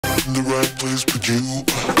in the right place with you.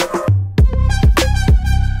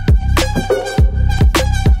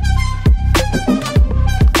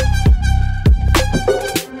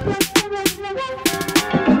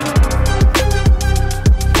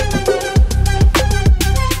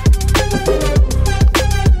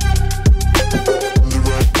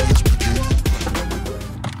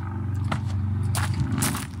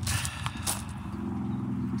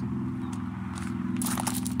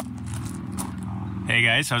 Hey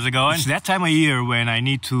guys, how's it going? It's that time of year when I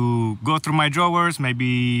need to go through my drawers,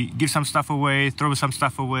 maybe give some stuff away, throw some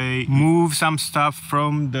stuff away, move some stuff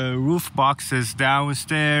from the roof boxes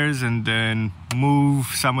downstairs, and then move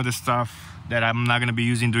some of the stuff that I'm not gonna be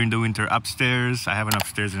using during the winter upstairs. I have an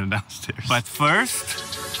upstairs and a downstairs. But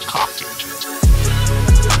first, coffee.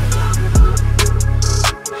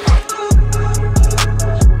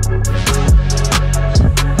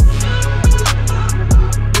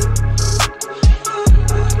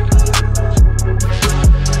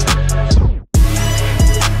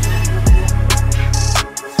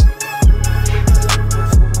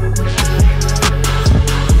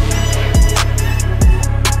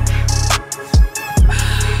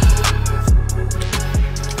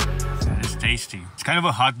 It's kind of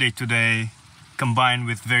a hot day today, combined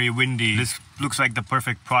with very windy. This looks like the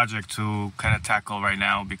perfect project to kind of tackle right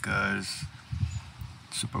now because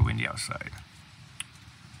it's super windy outside.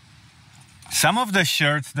 Some of the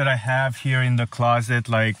shirts that I have here in the closet,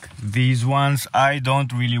 like these ones, I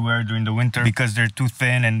don't really wear during the winter because they're too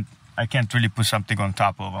thin and I can't really put something on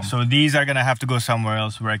top of them. So these are gonna have to go somewhere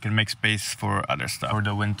else where I can make space for other stuff for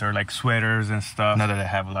the winter, like sweaters and stuff. Now that I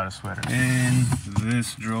have a lot of sweaters. In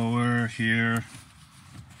this drawer here,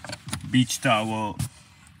 beach towel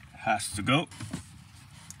has to go.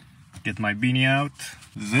 Get my beanie out.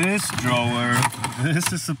 This drawer,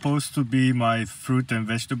 this is supposed to be my fruit and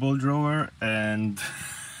vegetable drawer, and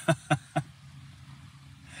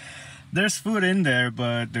there's food in there,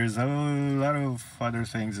 but there's a lot of other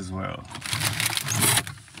things as well.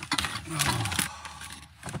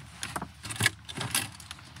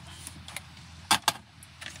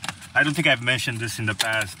 I don't think I've mentioned this in the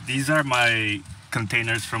past. These are my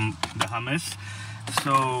containers from the hummus.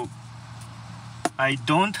 So I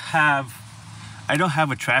don't have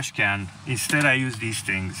a trash can. Instead, I use these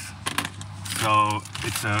things. So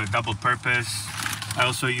it's a double purpose. I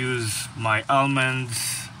also use my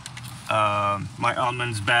almonds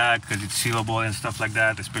bag because it's sealable and stuff like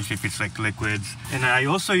that, especially if it's like liquids. And I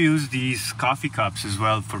also use these coffee cups as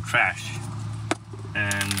well for trash,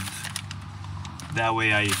 and that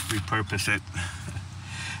way I repurpose it.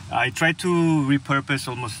 I try to repurpose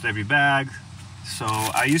almost every bag. So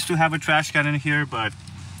I used to have a trash can in here, but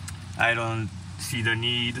I don't see the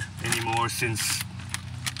need anymore since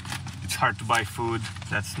it's hard to buy food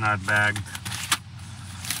that's not bagged.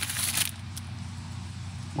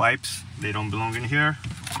 Wipes, they don't belong in here.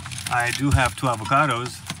 I do have 2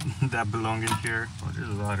 avocados that belong in here. Oh, there's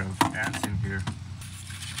a lot of ants in here.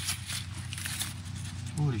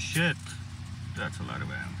 Holy shit, that's a lot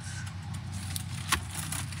of ants.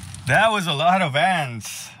 That was a lot of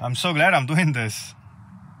ants. I'm so glad I'm doing this.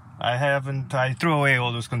 I threw away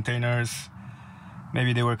all those containers.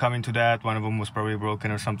 Maybe they were coming to that. One of them was probably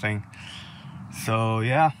broken or something. So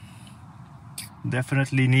yeah,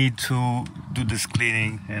 definitely need to do this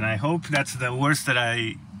cleaning, and I hope that's the worst that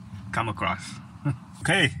I come across.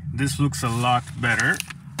 Okay, this looks a lot better.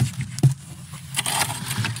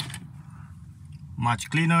 Much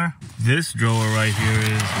cleaner. This drawer right here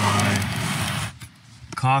is my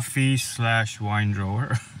coffee/wine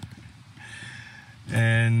drawer.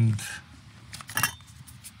 And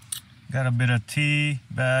got a bit of tea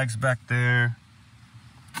bags back there,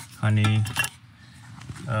 honey,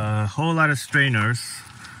 a whole lot of strainers.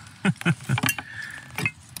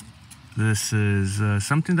 This is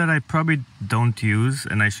something that I probably don't use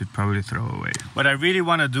and I should probably throw away. What I really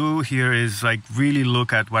want to do here is like really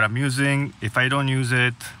look at what I'm using. If I don't use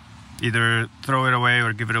it, either throw it away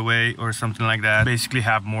or give it away or something like that. Basically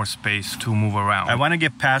have more space to move around. I want to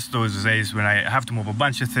get past those days when I have to move a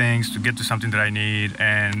bunch of things to get to something that I need,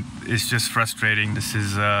 and it's just frustrating. This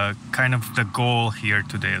is kind of the goal here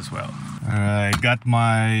today as well. I got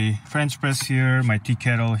my French press here, my tea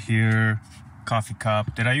kettle here, coffee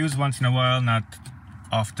cup that I use once in a while, not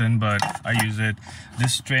often, but I use it.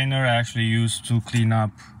 This strainer I actually use to clean up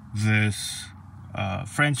this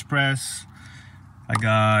French press. I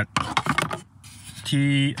got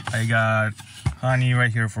tea, I got honey right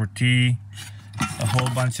here for tea, a whole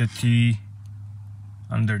bunch of tea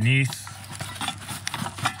underneath.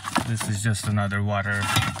 This is just another water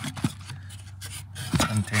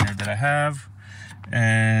container that I have,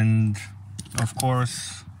 and of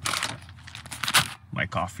course my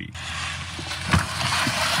coffee.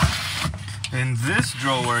 In this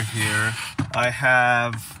drawer here, I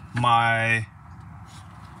have my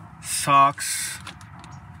socks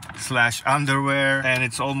 / underwear, and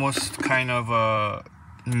it's almost kind of a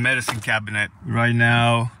medicine cabinet. Right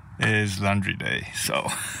now is laundry day, so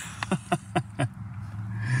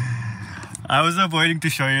I was avoiding to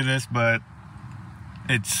show you this, but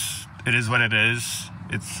it is what it is.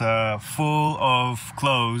 It's full of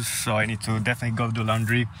clothes, so I need to definitely go do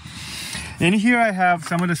laundry. In here I have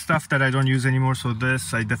some of the stuff that I don't use anymore, so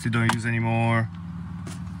this I definitely don't use anymore.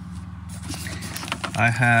 I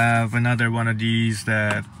have another one of these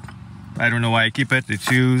that I don't know why I keep it,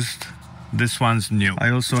 it's used. This one's new. I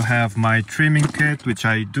also have my trimming kit, which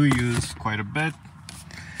I do use quite a bit.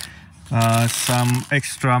 Some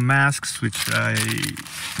extra masks, which I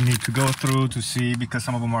need to go through to see because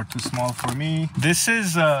some of them are too small for me. This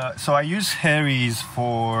is, so I use Harry's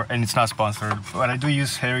for, and it's not sponsored, but I do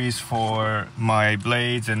use Harry's for my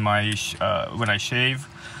blades and my, when I shave.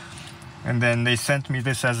 And then they sent me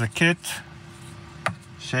this as a kit.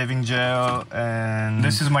 Shaving gel, and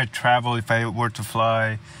this is my travel if I were to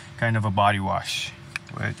fly, kind of a body wash,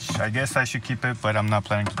 which I guess I should keep it, but I'm not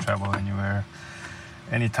planning to travel anywhere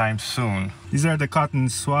anytime soon. These are the cotton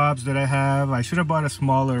swabs that I have. I should have bought a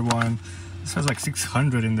smaller one. This has like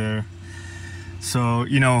 600 in there. So,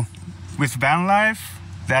 you know, with van life,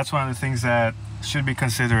 that's one of the things that should be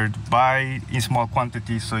considered. Buy in small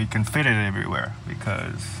quantities so you can fit it everywhere,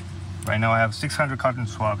 because right now I have 600 cotton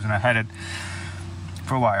swabs and I had it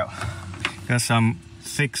for a while. Got some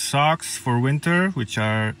thick socks for winter, which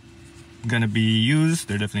are gonna be used.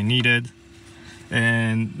 They're definitely needed.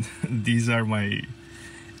 And these are my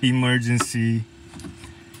emergency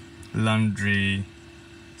laundry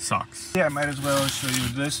socks. Yeah, I might as well show you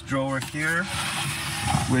this drawer here,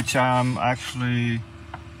 which I'm actually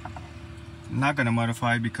not gonna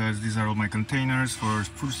modify because these are all my containers for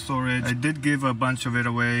food storage. I did give a bunch of it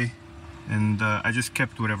away, and I just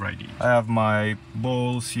kept whatever I need. I have my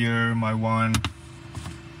bowls here, my one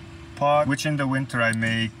pot, which in the winter I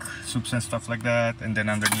make soups and stuff like that, and then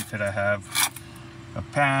underneath it I have a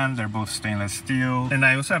pan. They're both stainless steel, and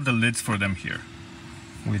I also have the lids for them here,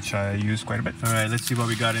 which I use quite a bit. All right, let's see what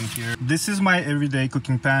we got in here. This is my everyday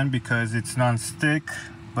cooking pan because it's non-stick,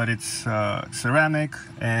 but it's ceramic,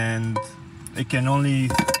 and I can only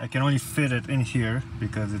fit it in here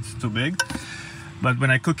because it's too big. But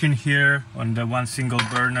when I cook in here on the one single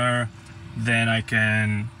burner, then I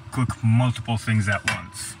can cook multiple things at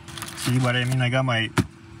once. See what I mean? I got my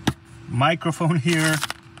microphone here,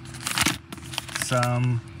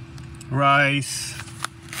 some rice,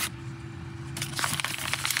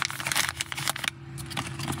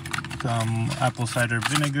 some apple cider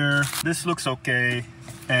vinegar. This looks okay.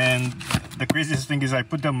 And the craziest thing is I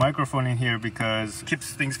put the microphone in here because it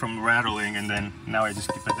keeps things from rattling, and then now I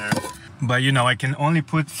just keep it there. But you know, I can only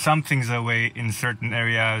put some things away in certain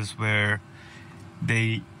areas where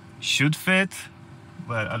they should fit.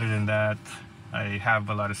 But other than that, I have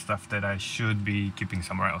a lot of stuff that I should be keeping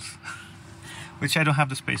somewhere else, which I don't have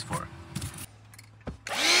the space for.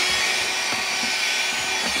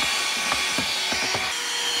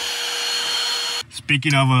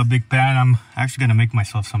 Speaking of a big pan, I'm actually gonna make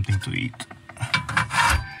myself something to eat.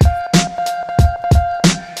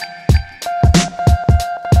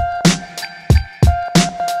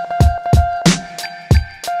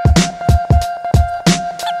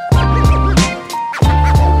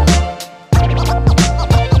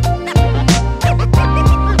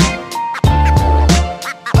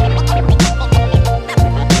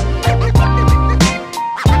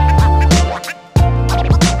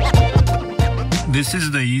 This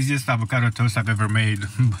is the easiest avocado toast I've ever made,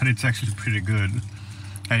 but it's actually pretty good.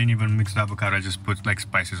 I didn't even mix the avocado, I just put like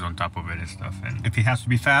spices on top of it and stuff. And if it has to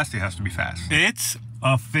be fast, it has to be fast. It's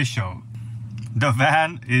official. The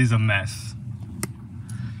van is a mess.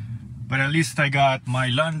 But at least I got my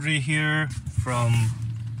laundry here from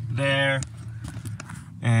there.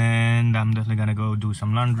 And I'm definitely gonna go do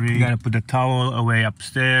some laundry. Gotta put the towel away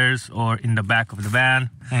upstairs or in the back of the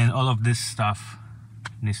van. And all of this stuff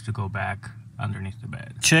needs to go back underneath the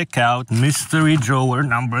bed. Check out mystery drawer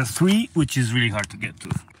number 3, which is really hard to get to.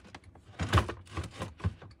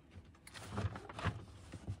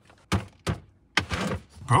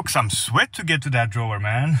 Broke some sweat to get to that drawer,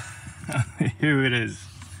 man. Here it is.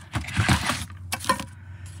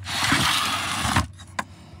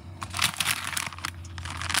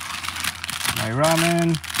 My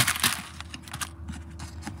ramen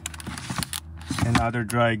and other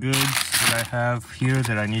dry goods that I have here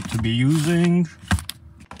that I need to be using.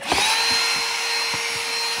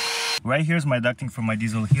 Right here's my ducting for my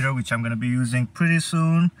diesel heater, which I'm gonna be using pretty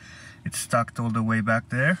soon. It's tucked all the way back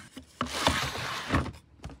there.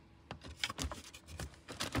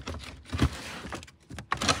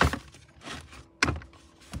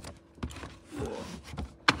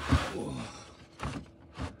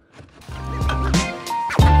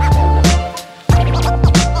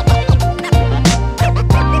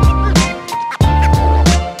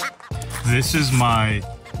 This is my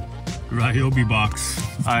Ryobi box.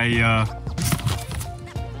 I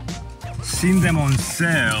seen them on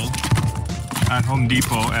sale at Home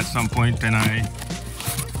Depot at some point, and I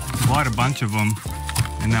bought a bunch of them,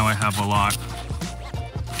 and now I have a lot,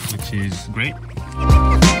 which is great.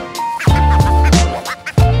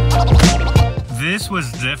 This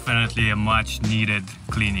was definitely a much needed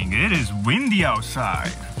cleaning. It is windy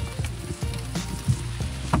outside.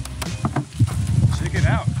 Check it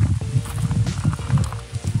out.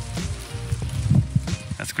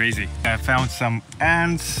 That's crazy. I found some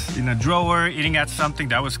ants in a drawer eating at something.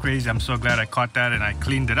 That was crazy. I'm so glad I caught that and I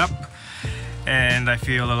cleaned it up. And I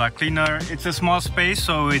feel a lot cleaner. It's a small space,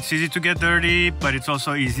 so it's easy to get dirty, but it's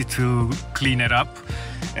also easy to clean it up.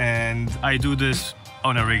 And I do this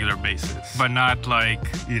on a regular basis, but not like,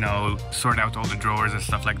 you know, sort out all the drawers and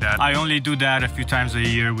stuff like that. I only do that a few times a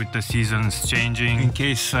year with the seasons changing. In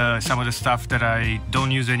case some of the stuff that I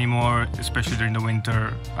don't use anymore, especially during the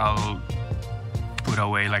winter, I'll put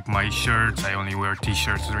away, like my shirts. I only wear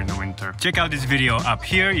t-shirts during the winter. Check out this video up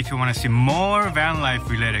here if you want to see more van life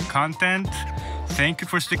related content. Thank you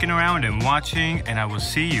for sticking around and watching, and I will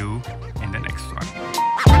see you in the next one.